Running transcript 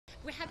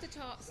we have to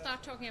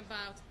start talking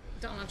about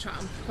Donald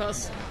Trump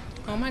because,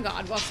 oh my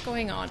God, what's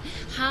going on?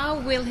 How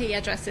will he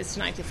address this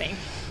tonight, you think?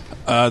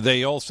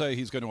 They all say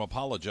he's going to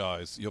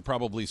apologize. You'll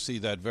probably see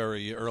that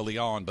very early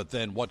on, but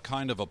then what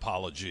kind of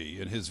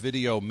apology? In his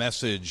video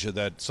message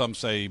that some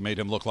say made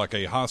him look like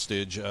a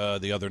hostage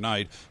the other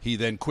night, he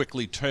then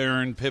quickly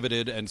turned,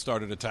 pivoted, and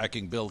started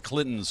attacking Bill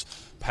Clinton's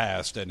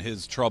past and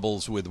his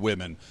troubles with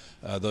women,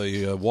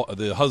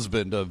 the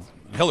husband of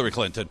Hillary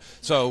Clinton.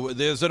 So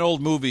there's an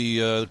old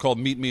movie called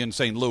Meet Me in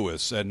St.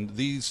 Louis, and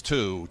these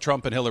two,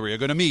 Trump and Hillary, are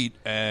going to meet,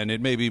 and it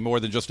may be more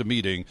than just a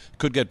meeting.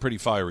 Could get pretty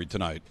fiery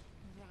tonight.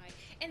 Right.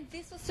 And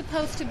this was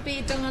supposed to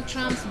be Donald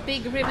Trump's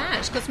big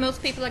revenge, because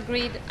most people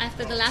agreed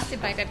after the last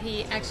debate that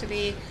he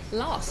actually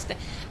lost.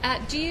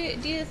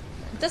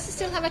 Does he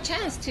still have a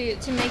chance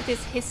to make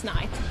this his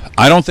night?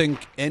 I don't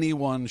think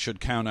anyone should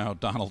count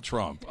out Donald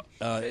Trump.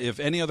 If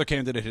any other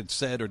candidate had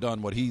said or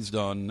done what he's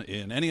done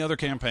in any other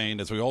campaign,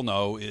 as we all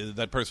know,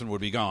 that person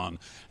would be gone.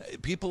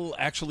 People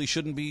actually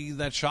shouldn't be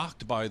that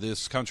shocked by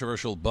this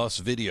controversial bus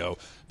video.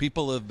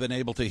 People have been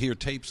able to hear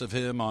tapes of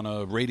him on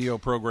a radio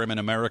program in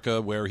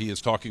America where he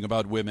is talking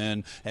about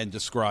women and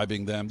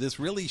describing them. This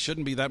really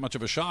shouldn't be that much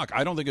of a shock.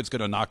 I don't think it's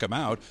going to knock him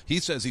out. He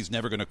says he's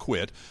never going to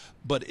quit.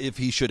 But if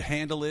he should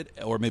handle it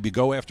or maybe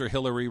go after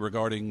Hillary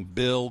regarding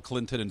Bill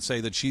Clinton and say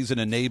that she's an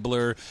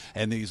enabler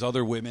and these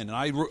other women,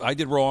 and I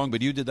did wrong,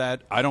 but you did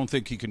that, I don't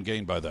think he can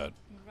gain by that.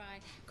 Right.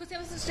 Because I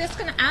was just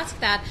going to ask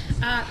that.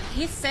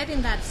 He said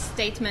in that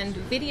statement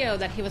video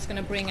that he was going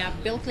to bring up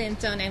Bill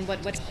Clinton and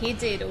what he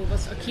did or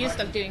was accused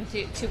of doing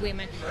to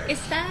women. Is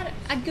that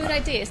a good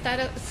idea? Is that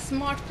a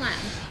smart plan?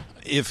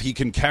 If he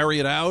can carry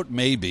it out,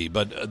 maybe.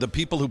 But the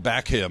people who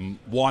back him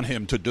want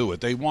him to do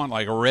it. They want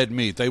like a red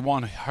meat. They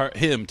want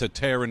him to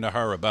tear into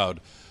her about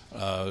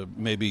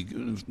maybe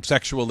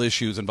sexual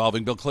issues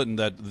involving Bill Clinton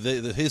that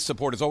his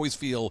supporters always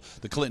feel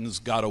the Clintons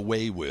got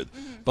away with.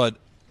 Mm-hmm. But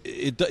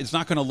it's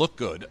not going to look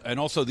good. And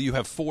also you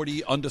have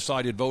 40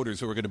 undecided voters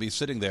who are going to be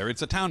sitting there.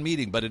 It's a town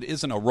meeting, but it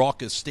isn't a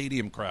raucous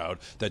stadium crowd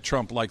that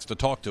Trump likes to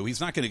talk to. He's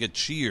not going to get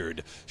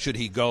cheered should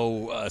he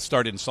go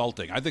start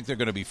insulting. I think there are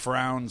going to be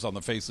frowns on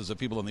the faces of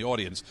people in the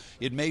audience.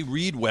 It may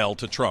read well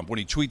to Trump when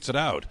he tweets it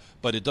out,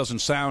 but it doesn't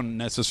sound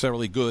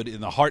necessarily good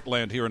in the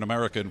heartland here in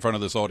America in front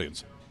of this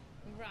audience.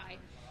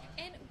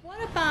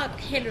 What about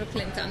Hillary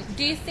Clinton?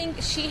 Do you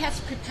think she has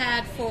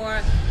prepared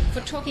for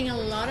talking a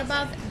lot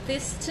about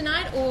this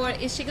tonight, or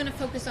is she going to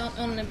focus on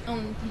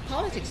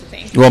politics, you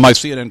think? Well, my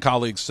CNN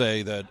colleagues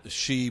say that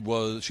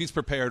she's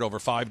prepared over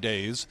 5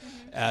 days,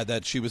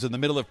 that she was in the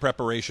middle of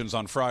preparations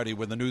on Friday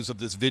when the news of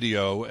this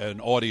video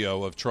and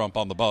audio of Trump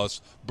on the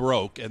bus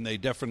broke, and they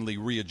definitely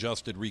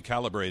readjusted,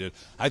 recalibrated.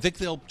 I think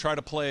they'll try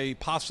to play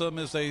possum,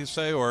 as they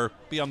say, or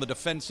be on the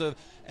defensive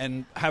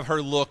and have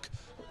her look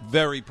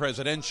very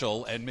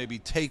presidential and maybe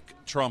take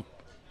Trump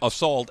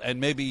assault and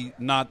maybe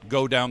not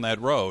go down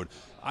that road.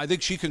 I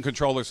think she can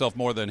control herself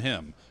more than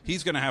him.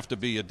 He's going to have to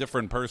be a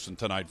different person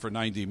tonight for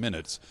 90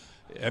 minutes.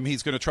 I mean,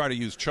 he's going to try to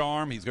use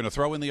charm. He's going to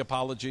throw in the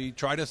apology,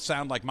 try to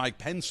sound like Mike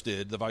Pence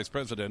did, the vice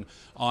president,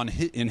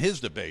 in his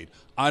debate.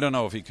 I don't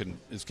know if he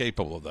is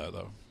capable of that,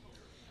 though.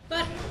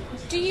 But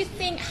do you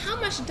think, how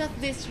much does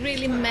this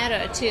really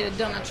matter to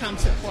Donald Trump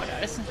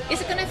supporters?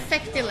 Is it going to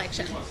affect the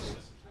election?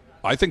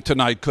 I think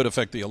tonight could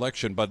affect the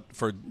election, but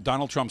for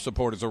Donald Trump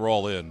supporters are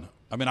all in.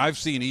 I mean, I've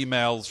seen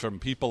emails from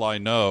people I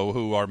know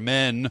who are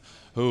men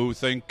who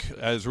think,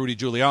 as Rudy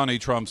Giuliani,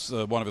 Trump's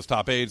one of his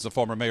top aides, the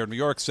former mayor of New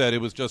York, said,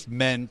 it was just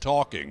men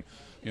talking.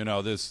 You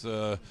know, this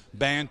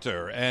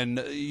banter.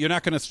 And you're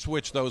not going to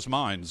switch those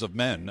minds of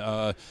men.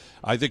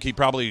 I think he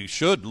probably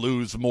should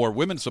lose more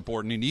women's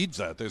support, and he needs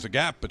that. There's a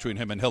gap between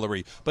him and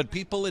Hillary. But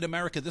people in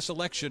America, this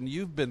election,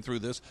 you've been through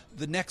this,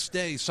 the next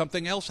day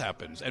something else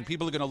happens. And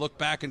people are going to look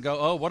back and go,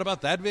 oh, what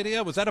about that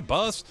video? Was that a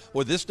bus?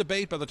 Or this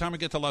debate? By the time we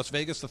get to Las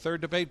Vegas, the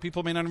third debate,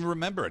 people may not even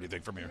remember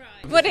anything from here.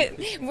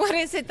 Right. What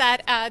is it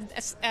that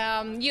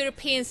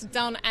Europeans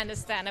don't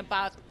understand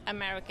about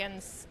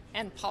Americans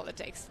and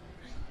politics?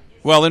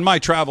 Well, in my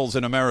travels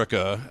in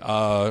America,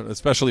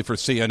 especially for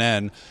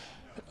CNN,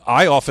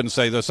 I often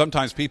say that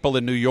sometimes people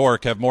in New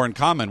York have more in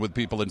common with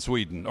people in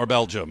Sweden or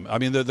Belgium. I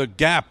mean, the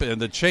gap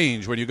and the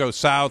change when you go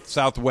south,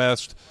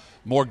 southwest,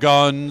 more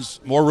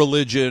guns, more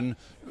religion,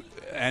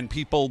 and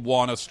people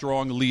want a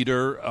strong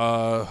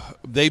leader.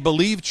 They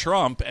believe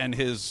Trump and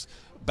his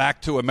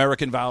back to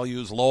American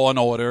values, law and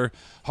order,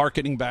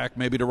 hearkening back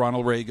maybe to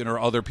Ronald Reagan or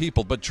other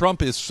people. But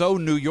Trump is so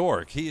New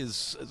York. He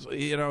is,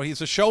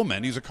 he's a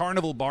showman. He's a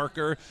carnival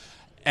barker.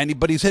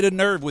 But he's hit a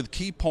nerve with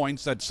key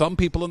points that some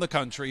people in the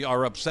country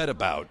are upset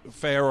about,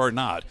 fair or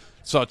not,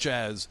 such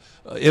as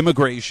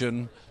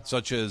immigration,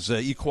 such as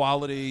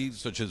equality,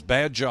 such as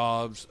bad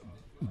jobs,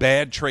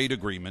 bad trade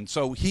agreement.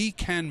 So he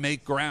can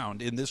make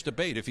ground in this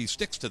debate if he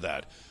sticks to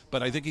that.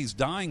 But I think he's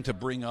dying to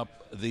bring up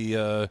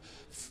the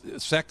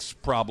sex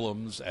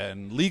problems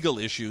and legal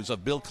issues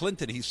of Bill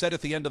Clinton. He said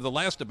at the end of the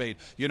last debate,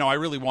 I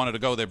really wanted to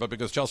go there, but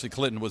because Chelsea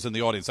Clinton was in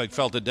the audience, I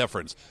felt a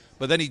deference.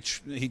 But then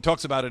he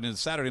talks about it in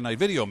his Saturday Night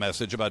Video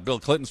message about Bill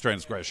Clinton's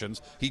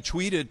transgressions. He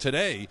tweeted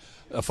today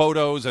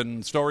photos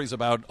and stories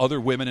about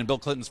other women in Bill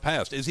Clinton's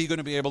past. Is he going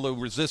to be able to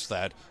resist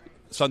that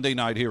Sunday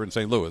night here in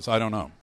St. Louis? I don't know.